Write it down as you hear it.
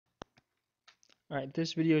Alright,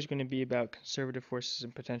 this video is going to be about conservative forces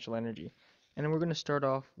and potential energy. And then we're going to start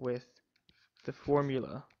off with the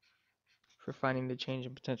formula for finding the change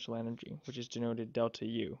in potential energy, which is denoted delta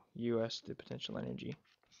U, U as the potential energy.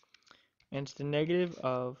 And it's the negative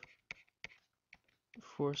of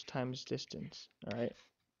force times distance, alright?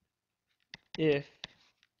 If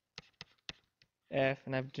F,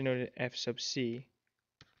 and I've denoted F sub C,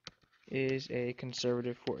 is a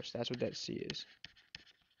conservative force. That's what that C is.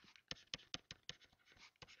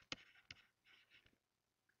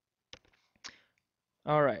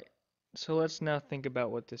 Alright, so let's now think about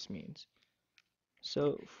what this means.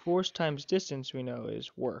 So force times distance we know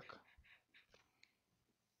is work.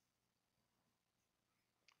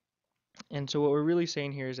 And so what we're really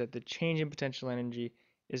saying here is that the change in potential energy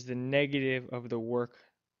is the negative of the work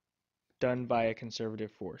done by a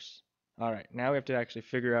conservative force. Alright, now we have to actually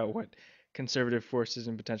figure out what conservative forces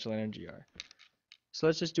and potential energy are. So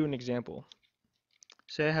let's just do an example.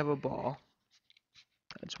 Say I have a ball,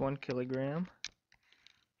 that's 1 kilogram,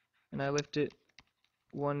 and I lift it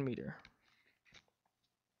 1 meter.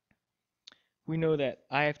 We know that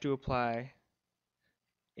I have to apply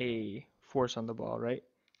a force on the ball, right?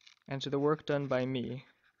 And so the work done by me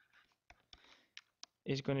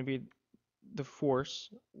is going to be the force,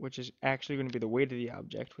 which is actually going to be the weight of the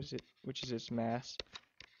object, which is its mass,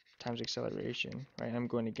 times acceleration, right? I'm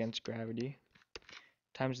going against gravity,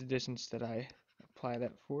 times the distance that I apply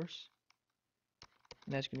that force,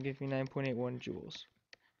 and that's going to give me 9.81 joules.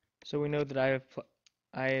 So we know that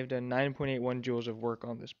I have done 9.81 joules of work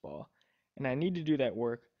on this ball, and I need to do that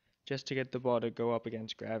work just to get the ball to go up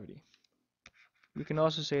against gravity. We can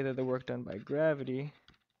also say that the work done by gravity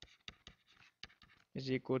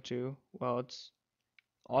is equal to, well, it's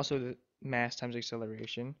also the mass times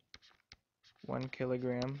acceleration, 1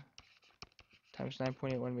 kilogram times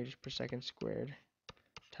 9.81 meters per second squared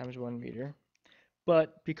times 1 meter.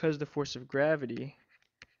 But because the force of gravity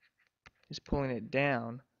is pulling it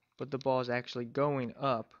down, but the ball is actually going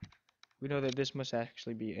up, we know that this must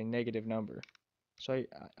actually be a negative number. So I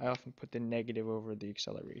often put the negative over the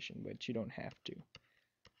acceleration, but you don't have to.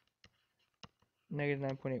 Negative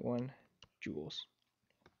 9.81 joules.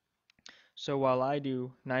 So while I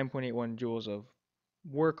do 9.81 joules of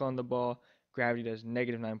work on the ball, gravity does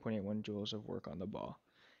negative 9.81 joules of work on the ball.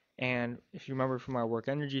 And if you remember from our work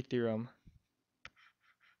energy theorem,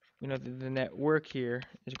 we know that the net work here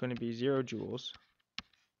is going to be 0 joules,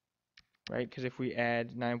 right? Because if we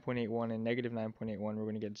add 9.81 and negative 9.81, we're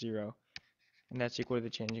going to get 0. And that's equal to the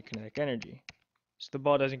change in kinetic energy. So the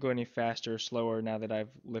ball doesn't go any faster or slower now that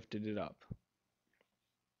I've lifted it up.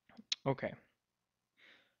 Okay.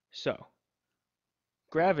 So,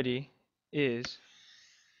 gravity is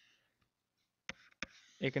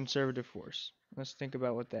a conservative force. Let's think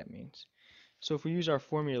about what that means. So if we use our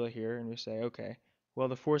formula here and we say, okay, well,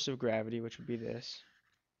 the force of gravity, which would be this,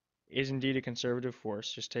 is indeed a conservative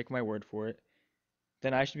force, just take my word for it,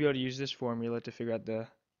 then I should be able to use this formula to figure out the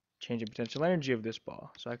change in potential energy of this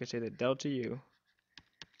ball. So I could say that delta U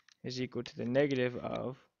is equal to the negative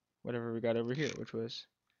of whatever we got over here, which was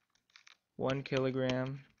 1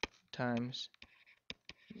 kilogram times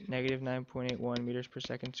negative 9.81 meters per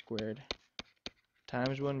second squared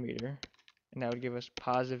times 1 meter, and that would give us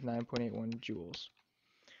positive 9.81 joules.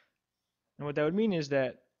 And what that would mean is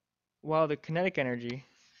that while the kinetic energy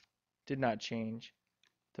did not change,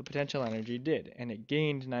 the potential energy did, and it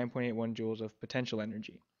gained 9.81 joules of potential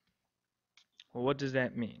energy. Well, what does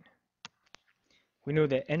that mean? We know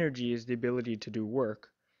that energy is the ability to do work,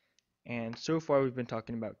 and so far we've been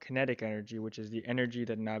talking about kinetic energy, which is the energy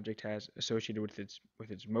that an object has associated with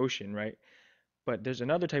its motion, right? But there's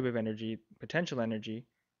another type of energy, potential energy,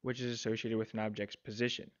 which is associated with an object's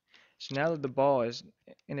position. So now that the ball is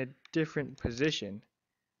in a different position,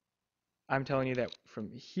 I'm telling you that from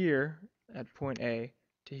here at point A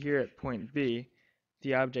to here at point B,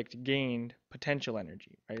 the object gained potential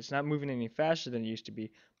energy, right? It's not moving any faster than it used to be,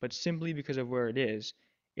 but simply because of where it is,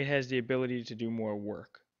 it has the ability to do more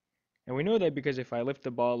work. And we know that because if I lift the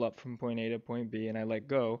ball up from point A to point B and I let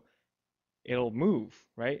go, it'll move,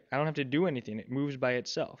 right? I don't have to do anything. It moves by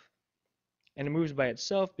itself. And it moves by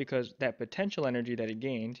itself because that potential energy that it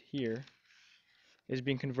gained here is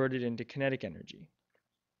being converted into kinetic energy.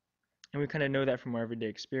 And we kind of know that from our everyday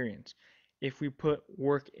experience. If we put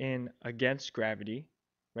work in against gravity,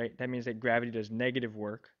 right, that means that gravity does negative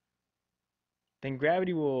work, then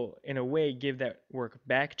gravity will, in a way, give that work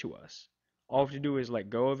back to us. All we have to do is let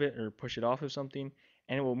go of it or push it off of something,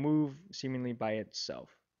 and it will move seemingly by itself.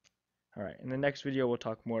 Alright, in the next video we'll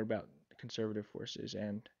talk more about conservative forces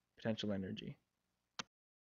and potential energy.